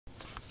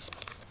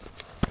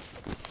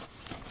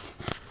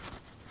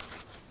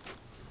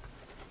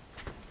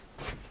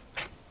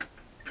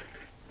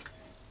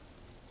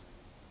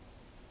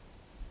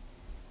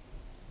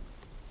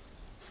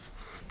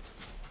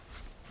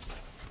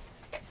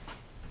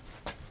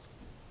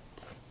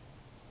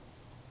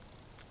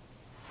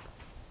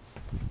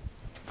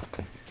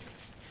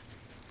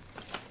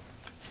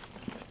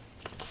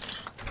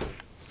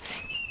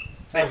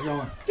How's it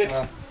going? Good.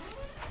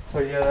 So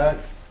yeah,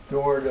 that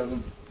door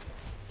doesn't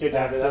Get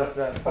have down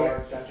that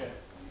far. Okay, gotcha.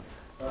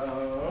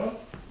 I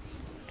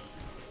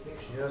think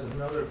she has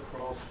another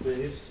crawl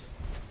space.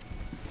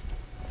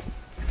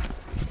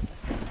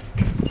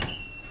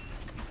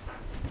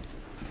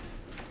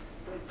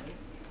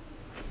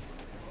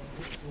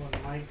 This one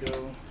might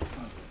go.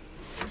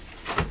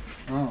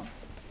 Oh.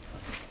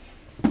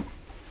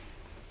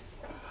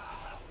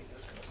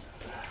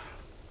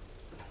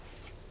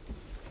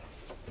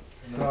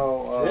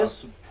 So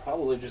this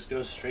probably just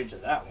goes straight to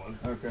that one.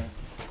 Okay.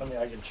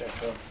 I can check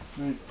though.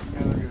 I'm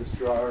gonna look at this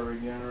dryer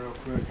again real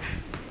quick.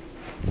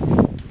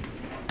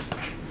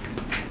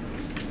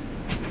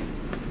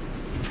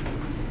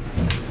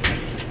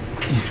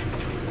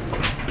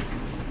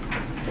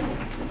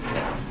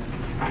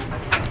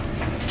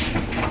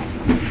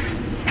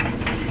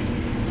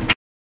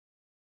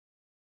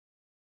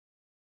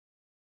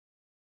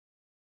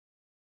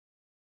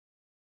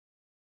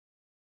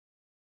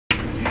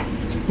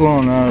 It's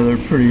blowing out of there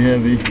pretty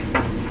heavy.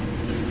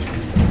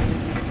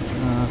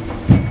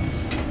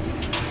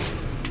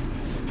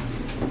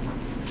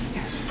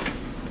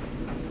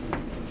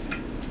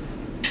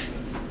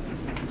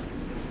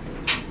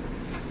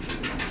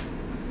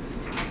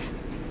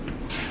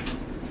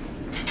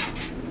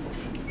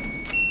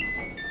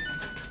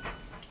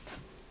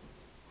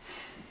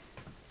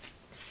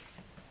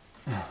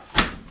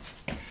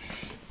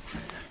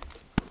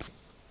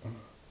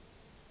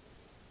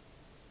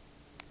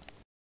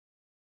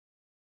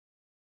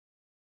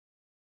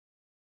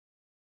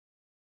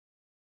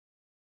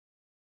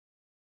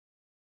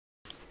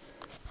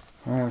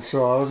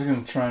 So I was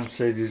going to try and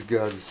save these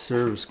guys a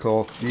service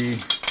call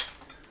fee,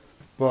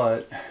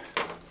 but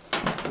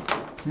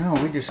no,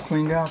 we just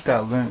cleaned out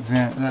that vent.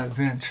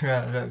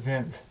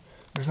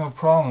 There's no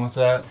problem with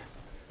that.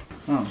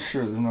 I'm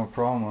sure there's no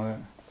problem with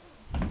it.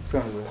 It's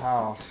under the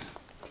house.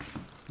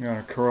 You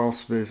got a crawl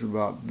space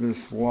about this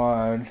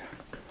wide.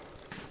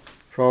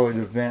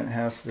 Probably the vent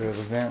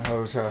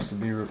hose has to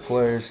be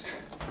replaced.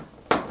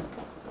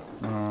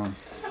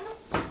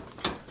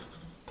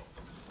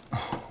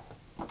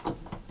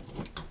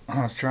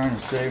 I was trying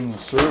to save them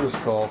the service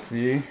call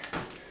fee.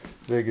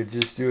 They could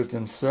just do it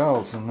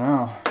themselves, and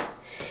now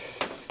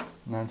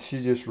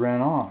she just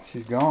ran off.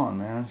 She's gone,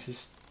 man. She's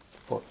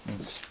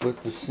fucking split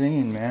the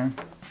scene, man.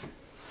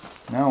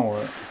 Now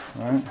what,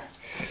 right?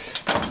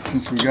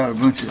 Since we got a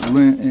bunch of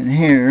lint in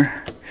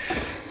here,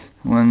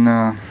 when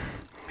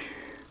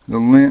the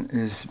lint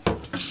is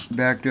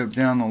backed up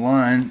down the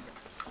line,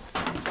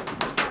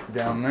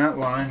 down that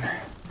line,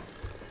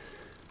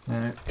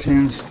 and it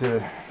tends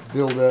to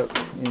build up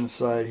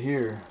inside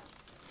here,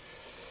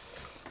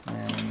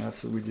 and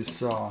that's what we just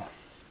saw.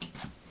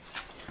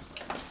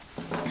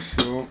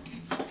 So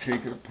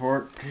take it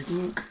apart, take a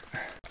look.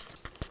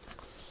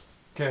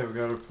 Okay, we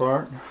got it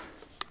apart.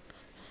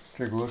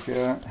 Take a look at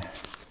it.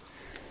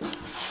 A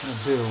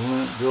bit of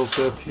lint built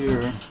up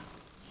here.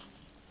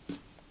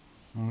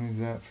 I'll leave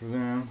that for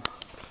them.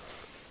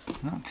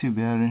 Not too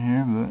bad in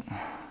here, but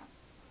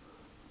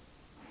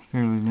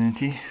fairly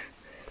linty.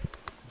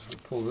 So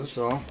pull this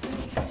off.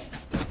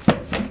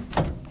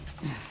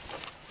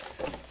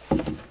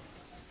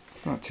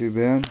 Not too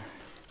bad.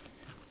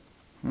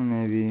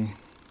 Maybe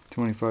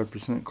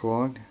 25%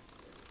 clogged.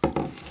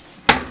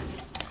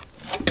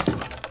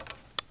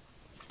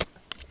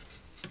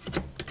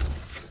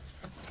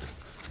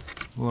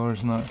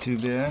 Water's not too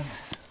bad.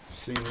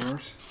 Seen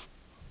worse.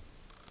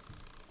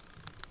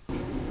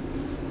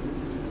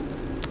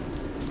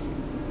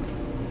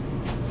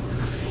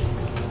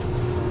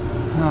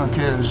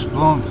 Okay, it's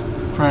blowing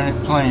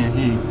plenty of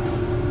heat.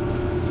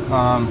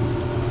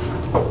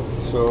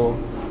 So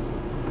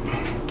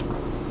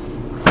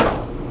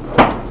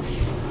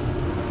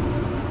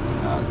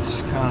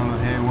it's kind of a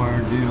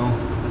haywire deal.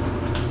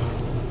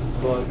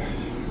 But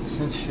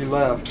since she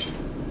left,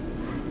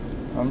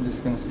 I'm just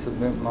going to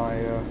submit my.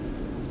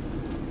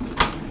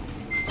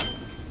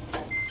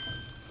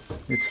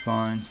 It's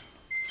fine.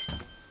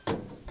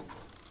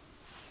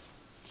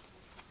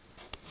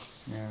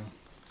 Yeah.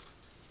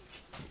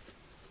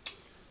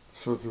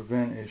 So it's a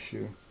vent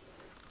issue.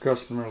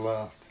 Customer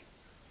left.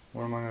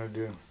 What am I going to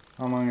do?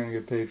 How am I going to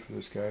get paid for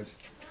this, guys?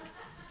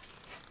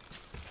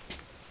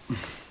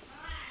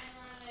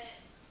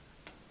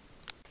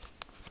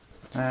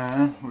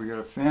 And we got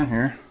a fan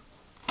here.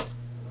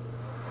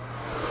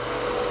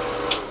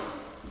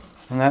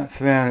 And that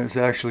fan is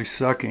actually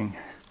sucking.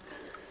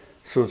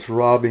 So it's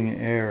robbing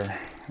air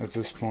at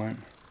this point.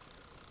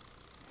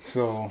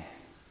 So,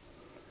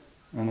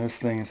 and this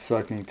thing is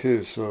sucking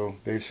too. So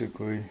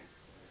basically,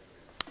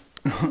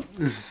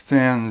 this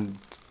fan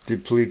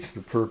depletes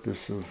the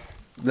purpose of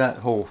that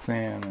whole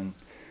fan and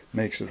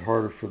makes it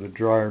harder for the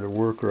dryer to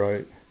work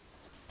right.